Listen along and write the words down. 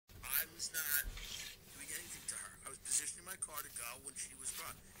was not doing anything to her. I was positioning my car to go when she was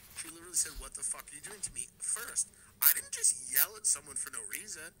gone. She literally said, "What the fuck are you doing to me?" First, I didn't just yell at someone for no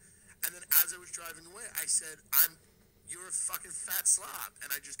reason. And then as I was driving away, I said, "You're a fucking fat slob," and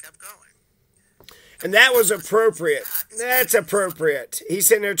I just kept going. And that was appropriate. That's appropriate. He's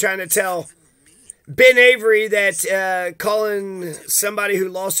sitting there trying to tell Ben Avery that calling somebody who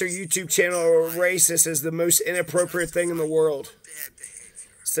lost their YouTube channel a racist is the most inappropriate thing in the world.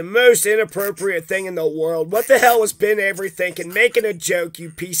 It's the most inappropriate thing in the world. What the hell was Ben Avery thinking? Making a joke, you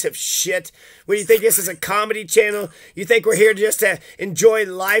piece of shit. What, do you think this is a comedy channel? You think we're here just to enjoy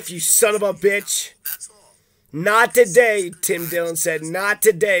life, you son of a bitch? Not today, Tim Dillon said. Not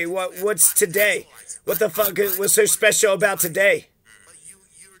today. What's today? What the fuck was so special about today?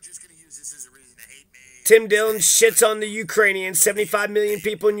 Tim Dillon shits on the Ukrainians, 75 million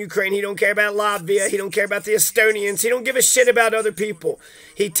people in Ukraine. He don't care about Latvia. He don't care about the Estonians. He don't give a shit about other people.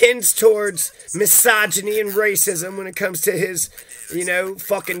 He tends towards misogyny and racism when it comes to his, you know,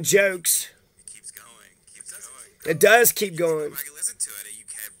 fucking jokes. It keeps going. It does keep going. I can listen to it. You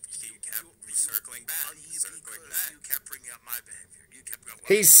kept circling back. You kept bringing up my behavior. You kept going.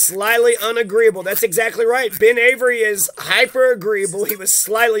 He's slightly unagreeable. That's exactly right. Ben Avery is hyper agreeable. He was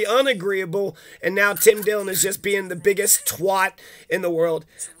slightly unagreeable, and now Tim Dillon is just being the biggest twat in the world.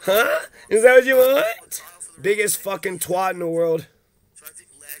 Huh? Is that what you want? Biggest fucking twat in the world.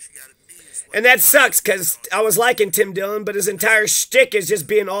 And that sucks, because I was liking Tim Dillon, but his entire shtick is just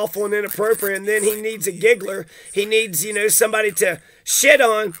being awful and inappropriate, and then he needs a giggler. He needs, you know, somebody to shit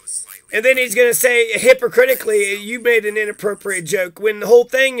on. And then he's going to say, hypocritically, you made an inappropriate joke, when the whole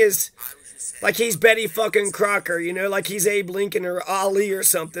thing is like he's Betty fucking Crocker, you know, like he's Abe Lincoln or Ali or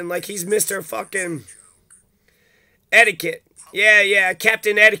something, like he's Mr. fucking Etiquette. Yeah,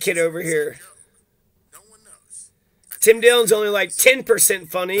 Captain Etiquette over here. Tim Dillon's only like 10%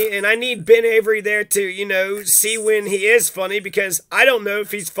 funny, and I need Ben Avery there to, you know, see when he is funny, because I don't know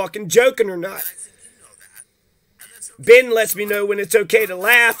if he's fucking joking or not. Ben lets me know when it's okay to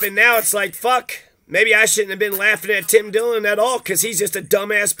laugh, and now it's like, fuck, maybe I shouldn't have been laughing at Tim Dillon at all, because he's just a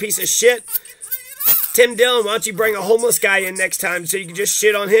dumbass piece of shit. Tim Dillon, why don't you bring a homeless guy in next time so you can just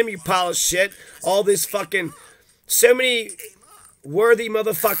shit on him, you pile of shit. All this fucking, so many worthy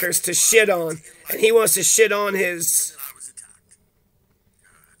motherfuckers to shit on, and he wants to shit on his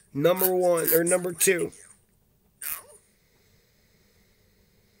number one, or number two.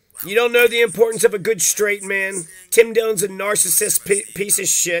 You don't know the importance of a good straight man. Tim Dillon's a narcissist piece of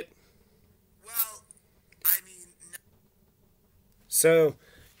shit. So,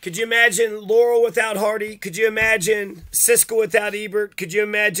 could you imagine Laurel without Hardy? Could you imagine Siskel without Ebert? Could you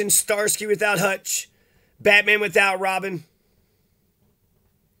imagine Starsky without Hutch? Batman without Robin?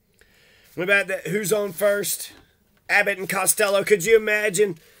 What about that? Who's on first? Abbott and Costello. Could you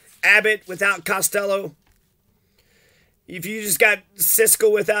imagine Abbott without Costello? If you just got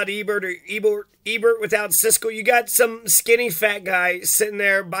Siskel without Ebert, or Ebert without Siskel, you got some skinny fat guy sitting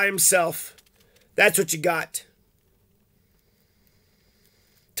there by himself. That's what you got.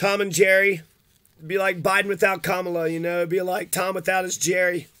 Tom and Jerry. It'd be like Biden without Kamala, you know. It'd be like Tom without his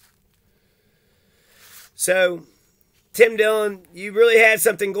Jerry. So, Tim Dillon, you really had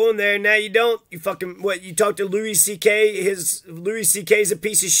something going there. Now you don't. You fucking, what, you talked to Louis C.K. Louis C.K.'s a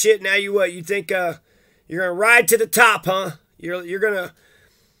piece of shit. Now you what? You think, you're going to ride to the top, huh? You're going to...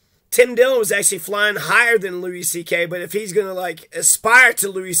 Tim Dillon was actually flying higher than Louis C.K., but if he's going to, like, aspire to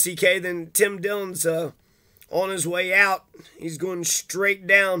Louis C.K., then Tim Dillon's on his way out. He's going straight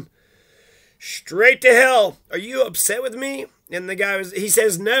down. Straight to hell. Are you upset with me? And the guy he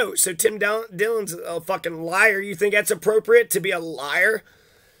says no. So Tim Dillon's a fucking liar. You think that's appropriate to be a liar?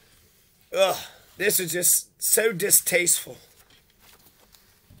 Ugh. This is just so distasteful.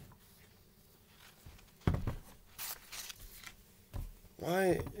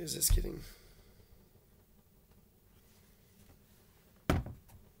 Why is this getting...